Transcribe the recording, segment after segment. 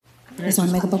Is my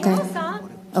makeup okay?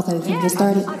 Okay, we can get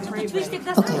started.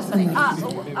 Okay, I'm ready.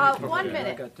 1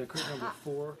 minute.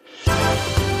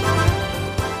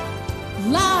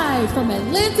 Live from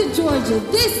Atlanta, Georgia,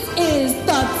 this is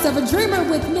Thoughts of a Dreamer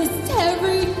with Miss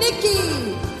Terry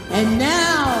Nikki. And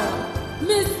now,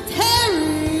 Miss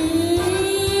Terry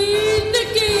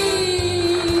Nikki.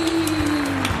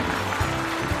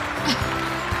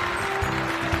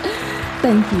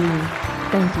 Thank you,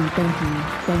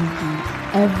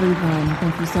 everyone.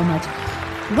 Thank you so much.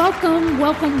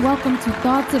 Welcome to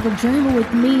Thoughts of a Dreamer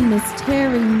with me, Miss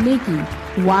Terry Nikki.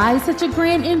 Why such a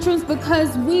grand entrance?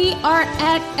 Because we are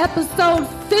at episode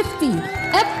 50.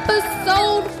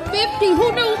 Episode 50.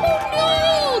 Who knew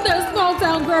that a small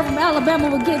town girl from Alabama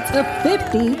would get to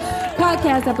 50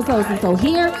 podcast episodes? And so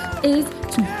here is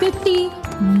to 50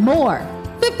 more.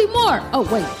 50 more. Oh,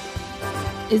 wait.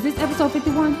 Is this episode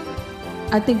 51?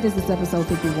 I think this is episode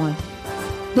 51.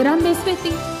 Did I miss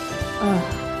 50?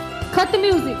 Cut the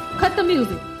music.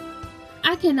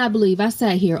 I cannot believe I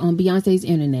sat here on Beyonce's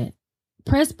internet,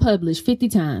 press publish 50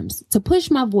 times to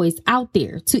push my voice out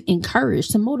there, to encourage,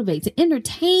 to motivate, to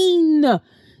entertain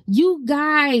you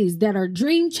guys that are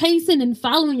dream chasing and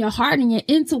following your heart and your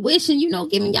intuition,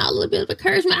 giving y'all a little bit of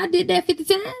encouragement. I did that 50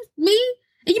 times. Me?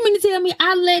 And you mean to tell me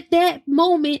I let that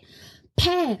moment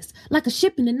pass like a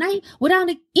ship in the night without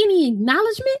any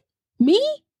acknowledgement? Me?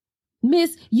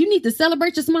 Miss, you need to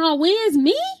celebrate your small wins.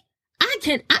 Me?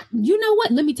 You know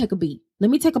what? Let me take a beat. Let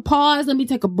me take a pause. Let me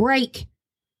take a break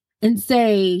and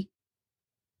say,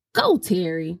 go,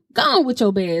 Terry. Go on with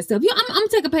your bad stuff. I'm going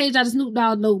to take a page out of Snoop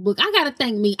Dogg notebook. I got to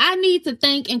thank me. I need to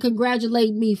thank and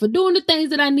congratulate me for doing the things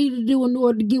that I need to do in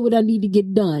order to get what I need to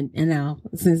get done. And now,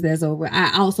 since that's over,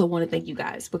 I also want to thank you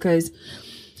guys, because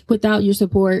without your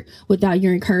support, without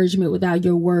your encouragement, without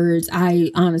your words, I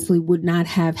honestly would not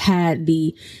have had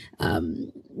the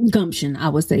gumption, I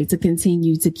would say, to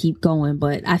continue to keep going.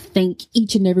 But I thank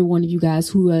each and every one of you guys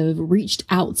who have reached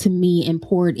out to me and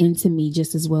poured into me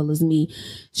just as well as me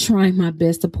trying my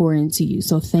best to pour into you.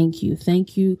 So thank you.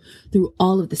 Thank you through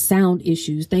all of the sound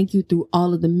issues. Thank you through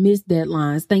all of the missed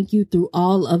deadlines. Thank you through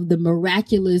all of the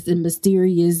miraculous and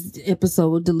mysterious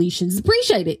episode deletions.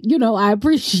 Appreciate it. I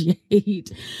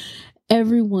appreciate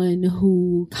everyone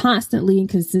who constantly and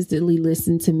consistently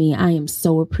listened to me. I am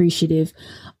so appreciative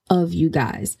of you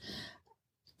guys.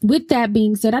 With that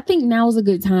being said, I think now is a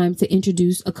good time to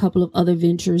introduce a couple of other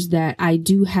ventures that I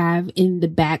do have in the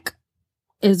back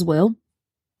as well.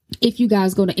 If you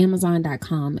guys go to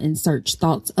Amazon.com and search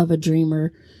Thoughts of a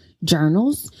Dreamer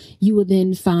journals, you will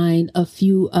then find a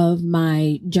few of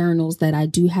my journals that I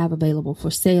do have available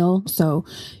for sale. So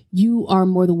you are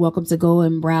more than welcome to go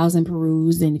and browse and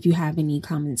peruse. And if you have any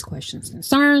comments, questions,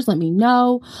 concerns, let me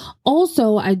know.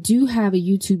 Also, I do have a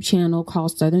YouTube channel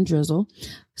called Southern Drizzle.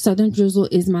 Southern Drizzle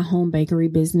is my home bakery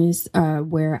business,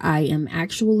 where I am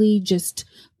actually just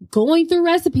going through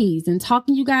recipes and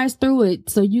talking you guys through it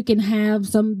so you can have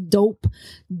some dope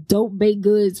baked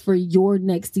goods for your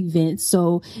next event.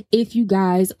 So if you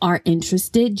guys are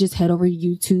interested, just head over to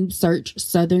YouTube, search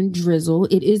Southern Drizzle.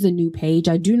 It is a new page.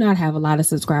 I do not have a lot of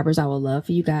subscribers. I would love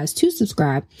for you guys to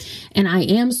subscribe. And I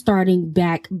am starting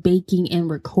back baking and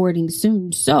recording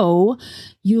soon. So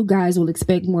you guys will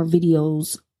expect more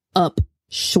videos up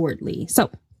shortly. So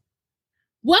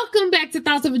welcome back to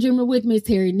Thoughts of a Dreamer with Miss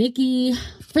Terry Nikki.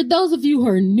 For those of you who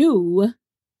are new,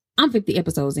 I'm 50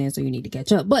 episodes in, so you need to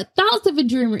catch up. But Thoughts of a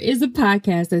Dreamer is a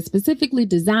podcast that's specifically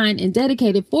designed and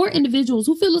dedicated for individuals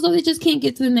who feel as though they just can't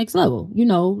get to the next level.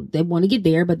 They want to get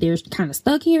there, but they're kind of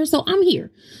stuck here. So I'm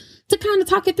here to kind of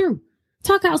talk it through.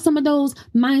 Talk out some of those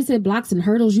mindset blocks and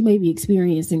hurdles you may be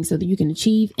experiencing so that you can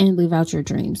achieve and live out your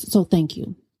dreams. So thank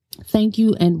you. Thank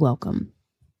you and welcome.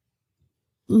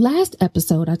 Last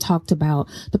episode, I talked about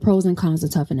the pros and cons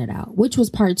of Toughen It Out, which was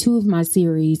part 2 of my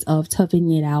series of Toughing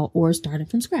It Out or Starting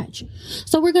from Scratch.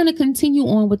 So we're going to continue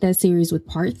on with that series with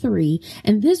part 3,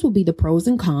 and this will be the pros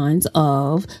and cons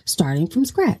of starting from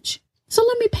scratch. So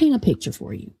let me paint a picture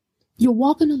for you. You're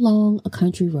walking along a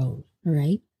country road, all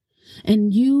right?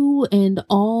 And you and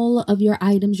all of your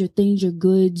items, your things, your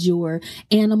goods, your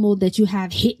animal that you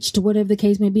have hitched, whatever the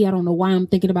case may be. I don't know why I'm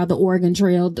thinking about the Oregon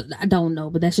Trail. I don't know,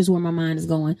 but that's just where my mind is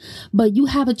going. But you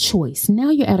have a choice. Now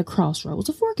you're at a crossroads,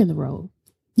 a fork in the road.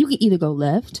 You can either go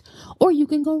left or you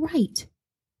can go right.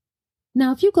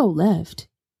 Now, if you go left,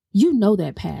 you know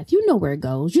that path. You know where it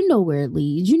goes. You know where it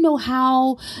leads. You know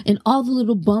how and all the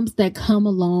little bumps that come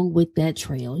along with that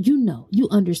trail. You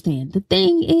understand. The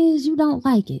thing is, you don't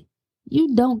like it.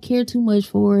 You don't care too much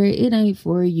for it. It ain't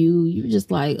for you. You're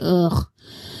just like, ugh,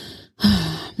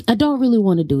 I don't really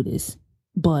want to do this,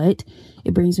 but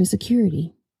it brings me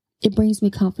security. It brings me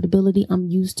comfortability. I'm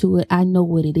used to it. I know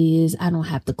what it is. I don't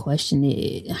have to question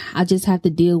it. I just have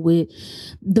to deal with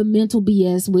the mental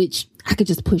BS, which I could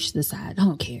just push to the side. I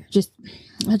don't care.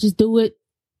 I just do it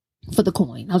for the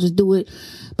coin. I'll just do it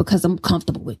because I'm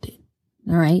comfortable with it.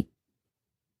 All right.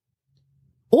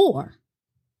 Or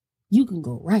you can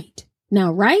go right.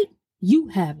 Now, right? You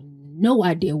have no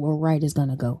idea where right is going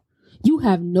to go. You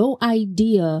have no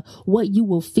idea what you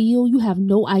will feel. You have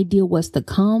no idea what's to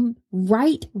come.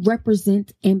 Right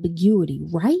represents ambiguity.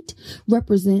 Right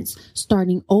represents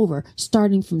starting over,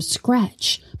 starting from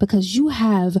scratch, because you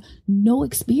have no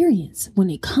experience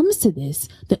when it comes to this.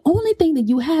 The only thing that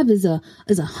you have is a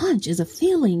hunch, is a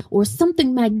feeling, or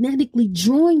something magnetically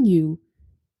drawing you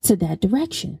to that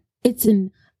direction. It's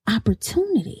an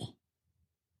opportunity.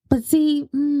 But see,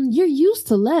 you're used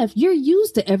to left. You're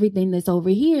used to everything that's over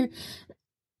here.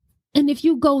 And if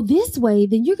you go this way,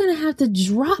 then you're going to have to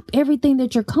drop everything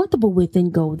that you're comfortable with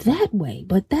and go that way.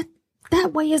 But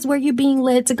that way is where you're being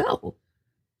led to go.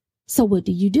 So what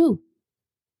do?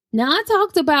 Now, I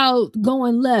talked about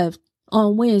going left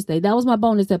on Wednesday. That was my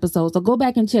bonus episode. So go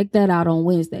back and check that out on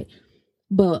Wednesday.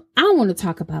 But I want to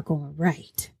talk about going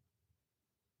right.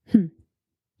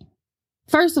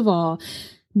 First of all,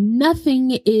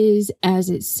 nothing is as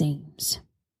it seems.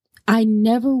 I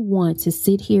never want to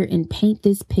sit here and paint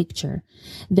this picture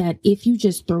that if you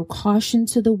just throw caution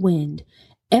to the wind,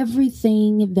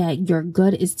 everything that your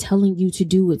gut is telling you to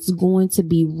do, it's going to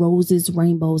be roses,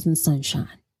 rainbows, and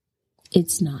sunshine.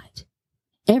 It's not.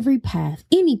 Every path,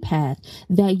 any path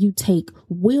that you take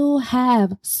will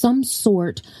have some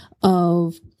sort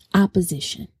of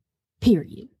opposition,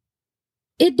 period.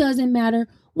 It doesn't matter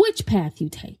which path you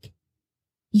take.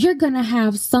 You're going to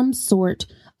have some sort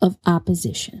of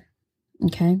opposition.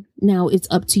 Okay. Now it's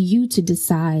up to you to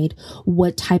decide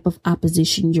what type of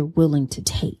opposition you're willing to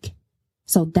take.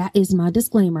 So that is my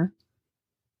disclaimer.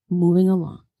 Moving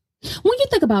along. When you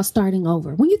think about starting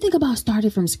over, when you think about starting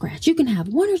from scratch, you can have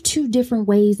one or two different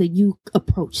ways that you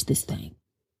approach this thing.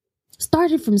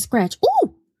 Started from scratch.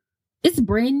 Ooh, it's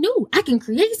brand new. I can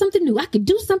create something new. I can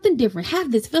do something different.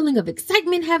 Have this feeling of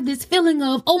excitement. Have this feeling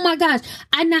of, oh my gosh,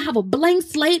 I now have a blank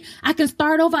slate. I can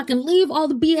start over. I can leave all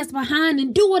the BS behind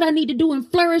and do what I need to do and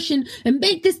flourish and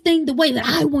make this thing the way that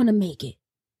I want to make it.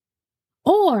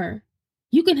 Or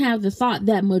you can have the thought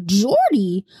that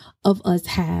majority of us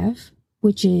have,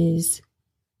 which is,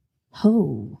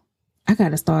 oh, I got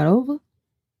to start over.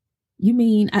 You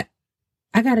mean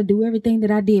I got to do everything that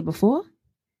I did before?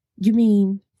 You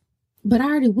mean, but I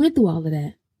already went through all of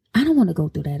that. I don't want to go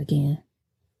through that again.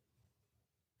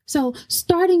 So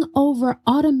starting over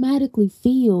automatically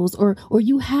feels, or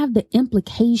you have the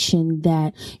implication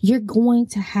that you're going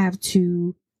to have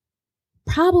to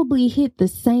probably hit the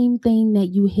same thing that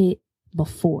you hit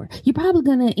before. You're probably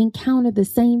going to encounter the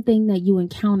same thing that you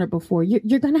encountered before.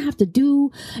 You're going to have to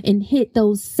do and hit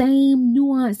those same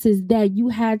nuances that you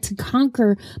had to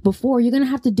conquer before. You're going to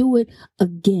have to do it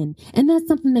again. And that's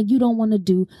something that you don't want to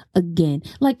do again.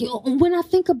 Like when I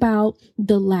think about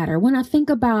the latter, when I think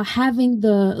about having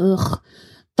the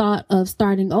thought of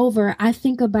starting over, I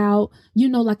think about,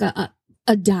 like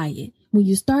a diet. When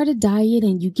you start a diet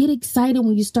and you get excited,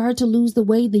 when you start to lose the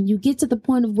weight, then you get to the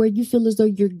point of where you feel as though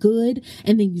you're good,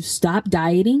 and then you stop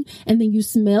dieting, and then you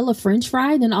smell a French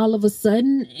fry, then all of a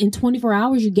sudden in 24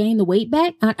 hours you gain the weight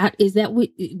back.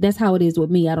 That's how it is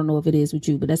with me. I don't know if it is with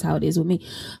you, but that's how it is with me.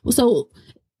 So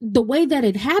the way that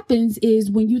it happens is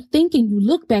when you think and you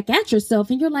look back at yourself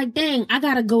and you're like, dang, I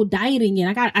got to go dieting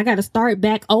and I got to start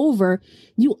back over.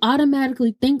 You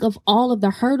automatically think of all of the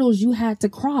hurdles you had to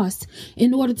cross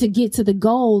in order to get to the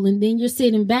goal. And then you're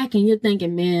sitting back and you're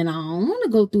thinking, man, I don't want to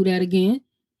go through that again.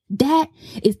 That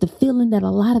is the feeling that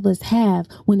a lot of us have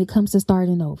when it comes to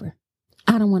starting over.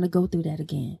 I don't want to go through that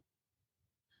again.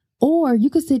 Or you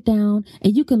could sit down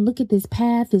and you can look at this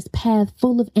path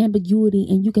full of ambiguity,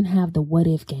 and you can have the what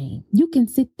if game. You can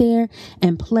sit there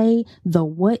and play the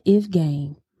what if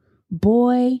game.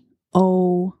 Boy,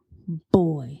 oh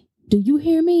boy. Do you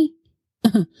hear me?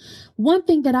 One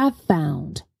thing that I've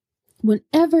found,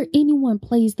 whenever anyone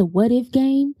plays the what if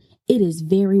game, it is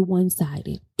very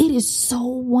one-sided. It is so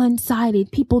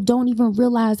one-sided. People don't even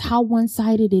realize how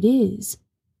one-sided it is.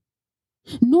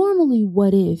 Normally,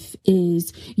 what if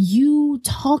is you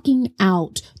talking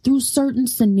out through certain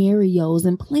scenarios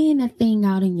and playing that thing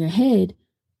out in your head,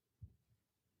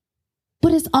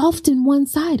 but it's often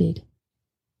one-sided.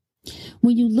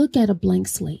 When you look at a blank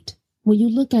slate, when you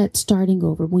look at starting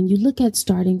over, when you look at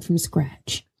starting from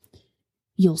scratch,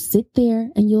 you'll sit there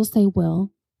and you'll say,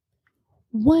 well,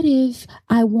 what if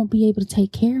I won't be able to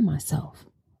take care of myself?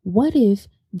 What if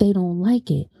they don't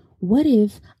like it? What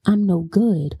if I'm no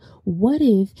good? What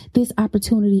if this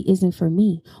opportunity isn't for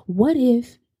me? What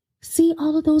if, see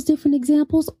all of those different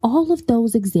examples? All of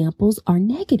those examples are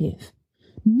negative.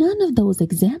 None of those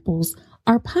examples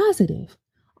are positive.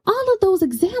 All of those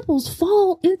examples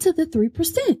fall into the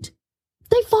 3%.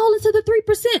 They fall into the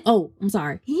 3%. Oh, I'm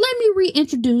sorry. Let me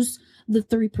reintroduce the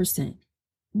 3%.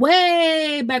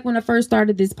 Way back when I first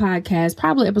started this podcast,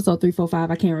 probably episode 345,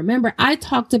 I can't remember. I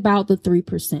talked about the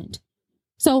 3%.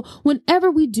 So whenever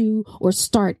we do or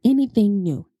start anything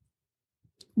new,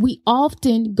 we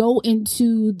often go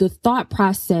into the thought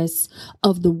process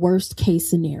of the worst case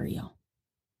scenario.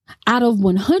 Out of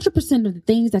 100% of the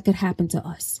things that could happen to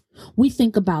us, we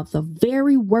think about the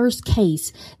very worst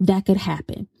case that could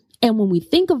happen. And when we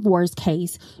think of worst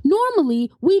case,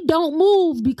 normally we don't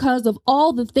move because of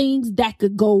all the things that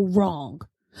could go wrong.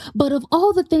 But of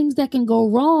all the things that can go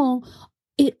wrong,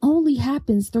 it only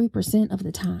happens 3% of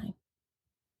the time.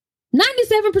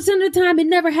 97% of the time, it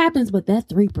never happens. But that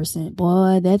 3%,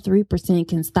 boy, that 3%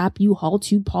 can stop you,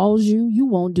 halt you, pause you. You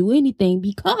won't do anything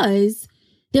because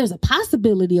there's a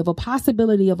possibility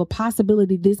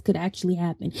this could actually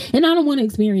happen. And I don't want to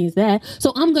experience that.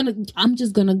 So I'm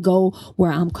just going to go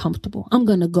where I'm comfortable. I'm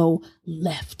going to go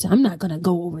left. I'm not going to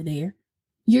go over there.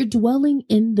 You're dwelling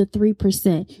in the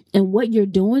 3%. And what you're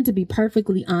doing, to be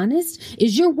perfectly honest,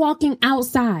 is you're walking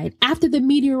outside after the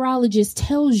meteorologist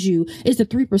tells you it's a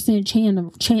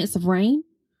 3% chance of rain.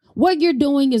 What you're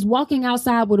doing is walking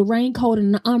outside with a raincoat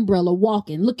and an umbrella,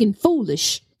 walking, looking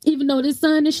foolish. Even though the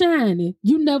sun is shining,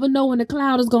 you never know when the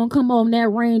cloud is going to come over and that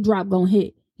raindrop going to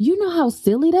hit. You know how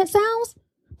silly that sounds?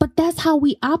 But that's how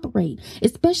we operate,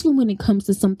 especially when it comes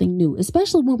to something new,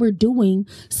 especially when we're doing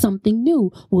something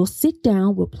new. We'll sit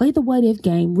down, we'll play the what if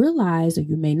game, realize, or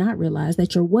you may not realize,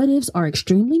 that your what ifs are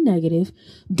extremely negative,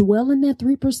 dwell in that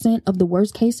 3% of the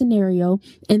worst case scenario,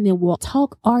 and then we'll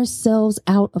talk ourselves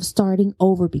out of starting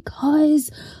over because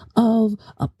of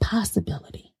a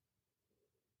possibility.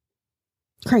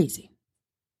 Crazy.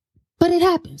 But it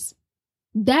happens.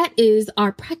 That is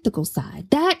our practical side.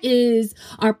 That is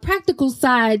our practical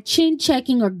side, chin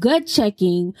checking or gut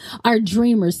checking, our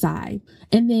dreamer side.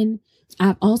 And then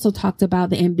I've also talked about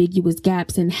the ambiguous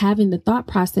gaps and having the thought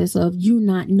process of you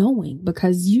not knowing,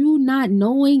 because you not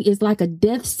knowing is like a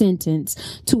death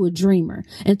sentence to a dreamer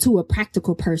and to a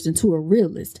practical person, to a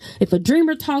realist. If a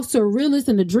dreamer talks to a realist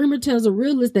and the dreamer tells a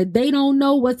realist that they don't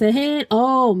know what's ahead,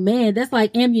 oh man, that's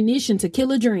like ammunition to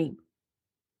kill a dream.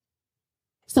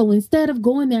 So instead of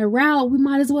going that route, we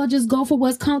might as well just go for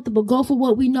what's comfortable, go for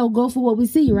what we know, go for what we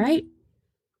see, right?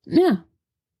 Yeah.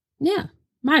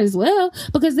 Might as well,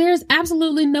 because there's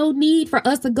absolutely no need for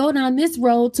us to go down this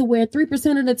road to where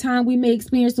 3% of the time we may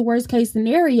experience the worst case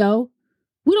scenario.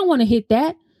 We don't want to hit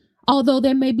that. Although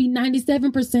there may be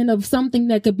 97% of something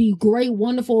that could be great,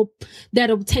 wonderful,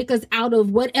 that'll take us out of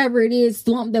whatever it is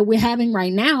slump that we're having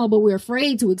right now, but we're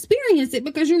afraid to experience it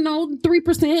because,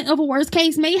 3% of a worst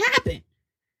case may happen.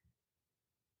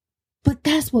 But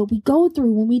that's what we go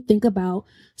through when we think about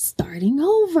starting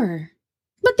over.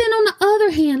 But then on the other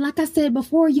hand, like I said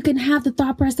before, you can have the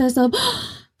thought process of,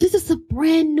 this is a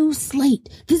brand new slate.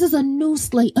 This is a new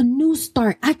slate, a new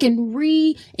start. I can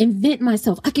reinvent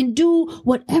myself. I can do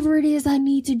whatever it is I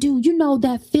need to do. You know,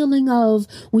 that feeling of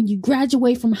when you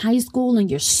graduate from high school and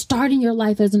you're starting your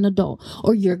life as an adult,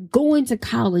 or you're going to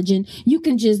college and you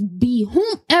can just be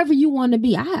whomever you want to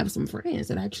be. I have some friends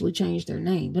that actually changed their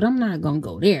name, but I'm not going to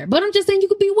go there. But I'm just saying you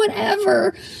could be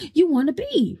whatever you want to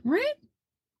be, right?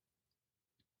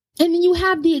 And then you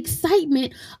have the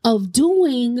excitement of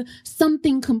doing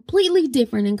something completely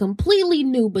different and completely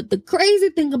new. But the crazy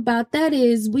thing about that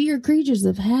is we are creatures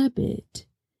of habit.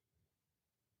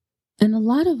 And a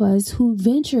lot of us who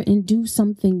venture and do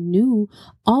something new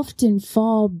often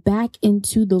fall back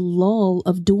into the lull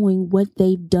of doing what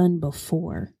they've done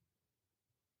before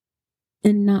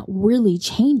and not really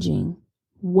changing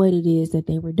what it is that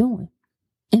they were doing.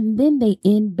 And then they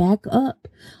end back up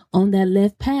on that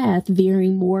left path,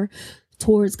 veering more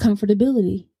towards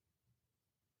comfortability.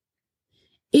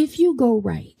 If you go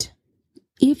right,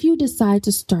 if you decide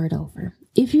to start over,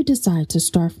 if you decide to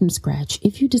start from scratch,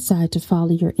 if you decide to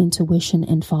follow your intuition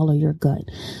and follow your gut,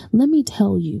 let me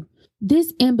tell you,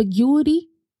 this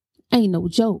ambiguity ain't no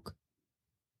joke.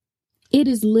 It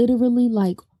is literally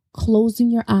like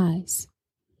closing your eyes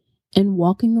and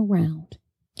walking around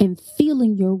and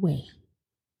feeling your way.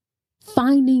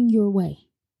 Finding your way.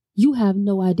 You have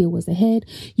no idea what's ahead.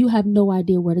 You have no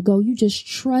idea where to go. You just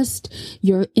trust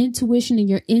your intuition and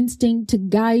your instinct to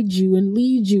guide you and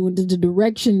lead you into the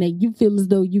direction that you feel as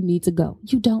though you need to go.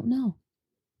 You don't know.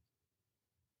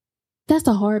 That's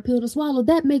a hard pill to swallow.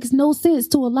 That makes no sense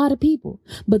to a lot of people.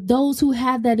 But those who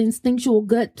have that instinctual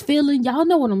gut feeling, y'all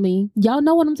know what I mean. Y'all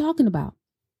know what I'm talking about.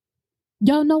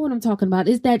 Y'all know what I'm talking about.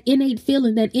 It's that innate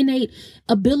feeling, that innate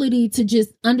ability to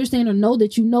just understand or know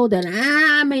that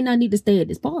I may not need to stay at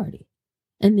this party.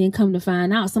 And then come to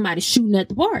find out somebody's shooting at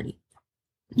the party.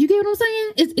 You get what I'm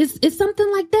saying? It's something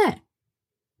like that.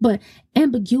 But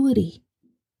ambiguity,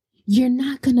 you're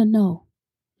not going to know.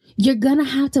 You're going to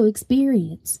have to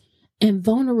experience. And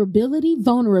vulnerability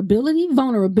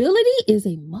is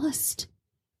a must.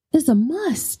 It's a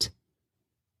must.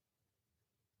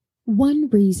 One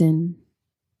reason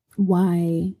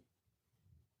why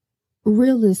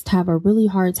realists have a really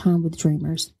hard time with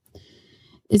dreamers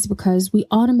is because we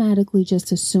automatically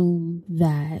just assume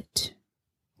that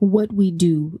what we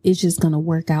do is just going to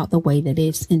work out the way that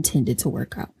it's intended to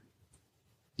work out.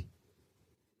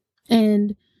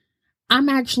 And I'm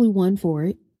actually one for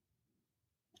it.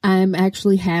 I'm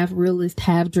actually half realist,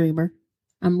 half dreamer.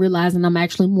 I'm realizing I'm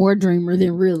actually more dreamer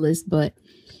than realist, but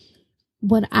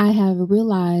what I have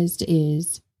realized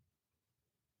is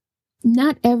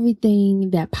not everything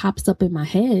that pops up in my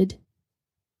head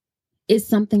is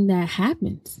something that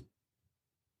happens.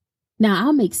 Now,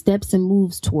 I'll make steps and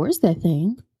moves towards that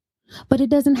thing, but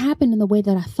it doesn't happen in the way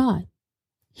that I thought.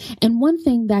 And one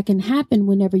thing that can happen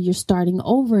whenever you're starting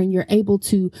over and you're able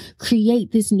to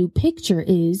create this new picture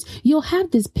is you'll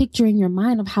have this picture in your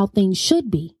mind of how things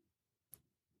should be.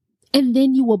 And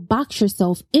then you will box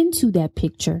yourself into that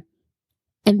picture.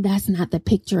 And that's not the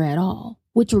picture at all,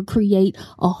 which will create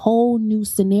a whole new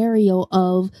scenario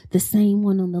of the same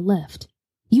one on the left.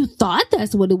 You thought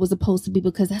that's what it was supposed to be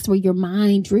because that's where your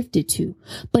mind drifted to,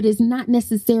 but it's not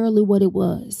necessarily what it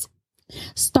was.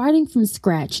 Starting from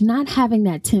scratch, not having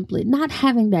that template, not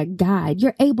having that guide,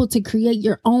 you're able to create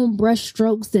your own brush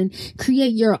strokes and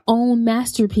create your own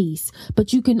masterpiece,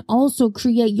 but you can also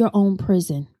create your own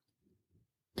prison.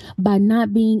 By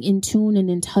not being in tune and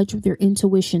in touch with your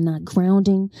intuition, not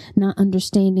grounding, not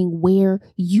understanding where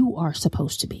you are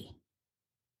supposed to be.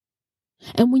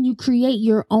 And when you create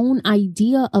your own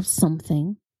idea of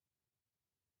something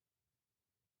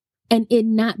and it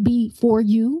not be for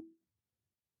you,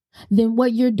 then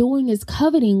what you're doing is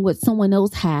coveting what someone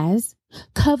else has,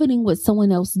 coveting what someone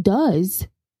else does,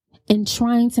 and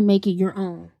trying to make it your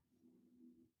own.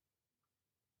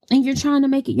 And you're trying to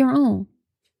make it your own.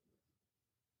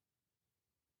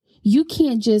 You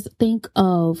can't just think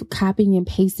of copying and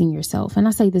pasting yourself. And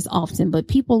I say this often, but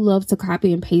people love to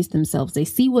copy and paste themselves. They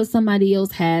see what somebody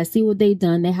else has, see what they've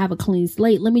done. They have a clean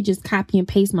slate. Let me just copy and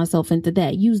paste myself into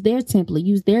that. Use their template,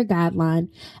 use their guideline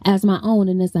as my own,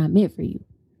 and it's not meant for you.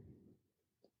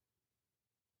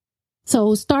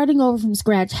 So starting over from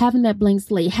scratch, having that blank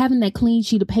slate, having that clean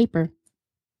sheet of paper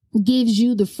gives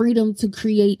you the freedom to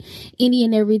create any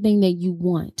and everything that you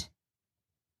want.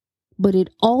 But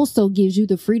it also gives you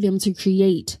the freedom to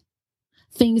create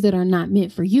things that are not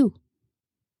meant for you.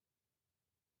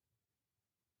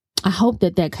 I hope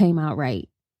that came out right.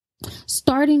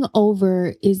 Starting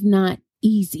over is not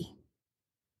easy.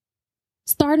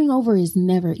 Starting over is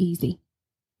never easy.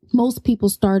 Most people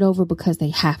start over because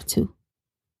they have to.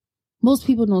 Most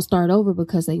people don't start over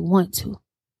because they want to.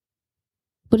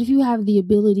 But if you have the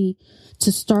ability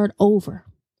to start over,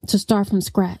 to start from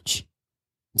scratch,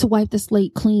 to wipe the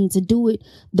slate clean, to do it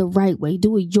the right way,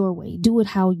 do it your way, do it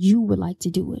how you would like to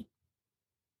do it,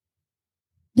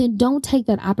 then don't take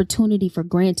that opportunity for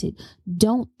granted.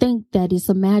 Don't think that it's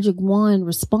a magic wand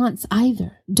response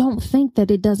either. Don't think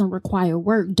that it doesn't require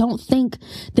work. Don't think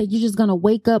that you're just going to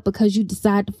wake up because you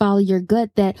decide to follow your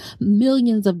gut, that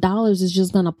millions of dollars is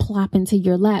just going to plop into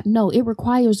your lap. No, it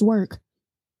requires work.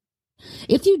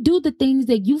 If you do the things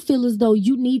that you feel as though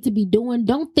you need to be doing,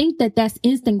 don't think that that's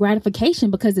instant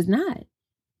gratification, because it's not.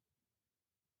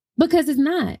 Because it's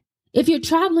not. If you're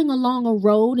traveling along a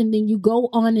road and then you go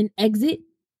on an exit,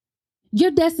 your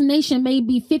destination may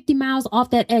be 50 miles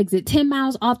off that exit, 10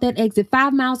 miles off that exit,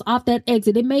 5 miles off that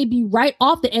exit. It may be right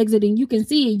off the exit and you can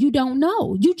see it. You don't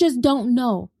know. You just don't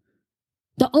know.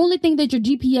 The only thing that your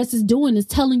GPS is doing is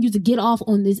telling you to get off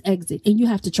on this exit, and you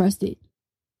have to trust it.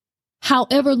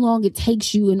 However long it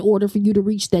takes you in order for you to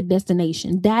reach that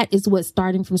destination. That is what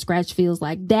starting from scratch feels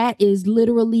like. That is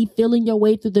literally feeling your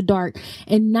way through the dark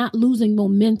and not losing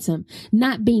momentum,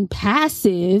 not being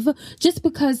passive just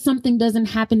because something doesn't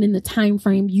happen in the time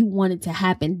frame you want it to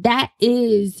happen. That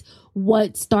is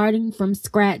what starting from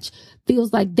scratch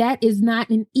feels like. That is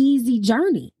not an easy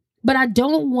journey. But I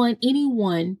don't want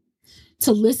anyone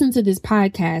to listen to this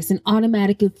podcast and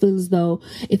automatically feel as though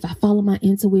if I follow my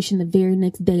intuition the very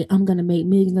next day, I'm going to make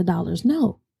millions of dollars.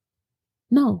 No.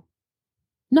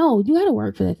 No, you got to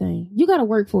work for that thing. You got to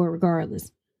work for it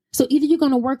regardless. So either you're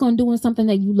going to work on doing something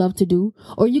that you love to do,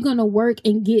 or you're going to work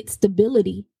and get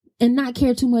stability and not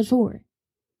care too much for it.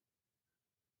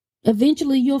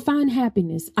 Eventually, you'll find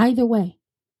happiness either way.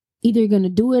 Either you're going to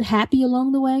do it happy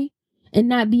along the way and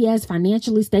not be as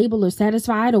financially stable or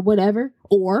satisfied or whatever,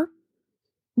 or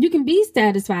you can be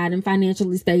satisfied and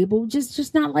financially stable,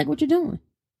 just not like what you're doing.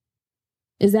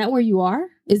 Is that where you are?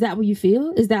 Is that where you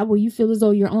feel? Is that where you feel as though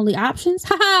your only options?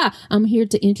 Ha ha! I'm here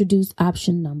to introduce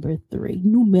option number 3.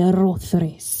 Numero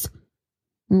 3.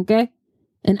 Okay?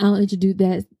 And I'll introduce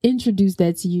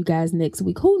that to you guys next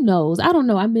week. Who knows? I don't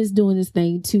know. I miss doing this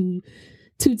thing two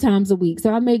times a week.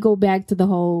 So I may go back to the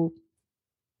whole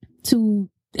 2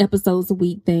 episodes a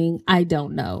week thing. I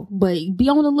don't know, but be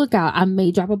on the lookout. I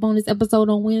may drop a bonus episode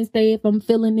on Wednesday if I'm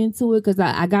feeling into it, because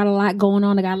I got a lot going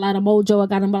on. I got a lot of mojo. I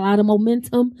got a lot of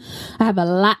momentum. I have a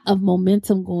lot of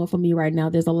momentum going for me right now.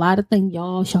 There's a lot of things,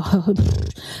 y'all.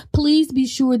 Please be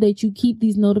sure that you keep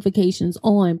these notifications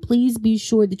on. Please be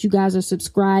sure that you guys are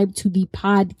subscribed to the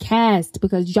podcast,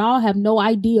 because y'all have no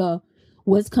idea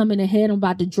what's coming ahead. I'm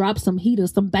about to drop some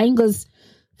heaters, some bangers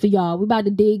for y'all. We're about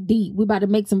to dig deep. We're about to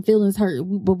make some feelings hurt.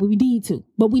 But we need to.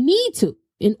 But we need to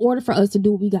in order for us to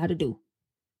do what we got to do.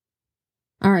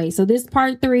 All right. So this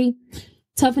part 3,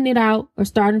 toughen it out or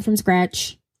starting from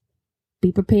scratch.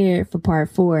 Be prepared for part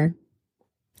 4,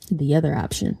 the other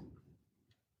option.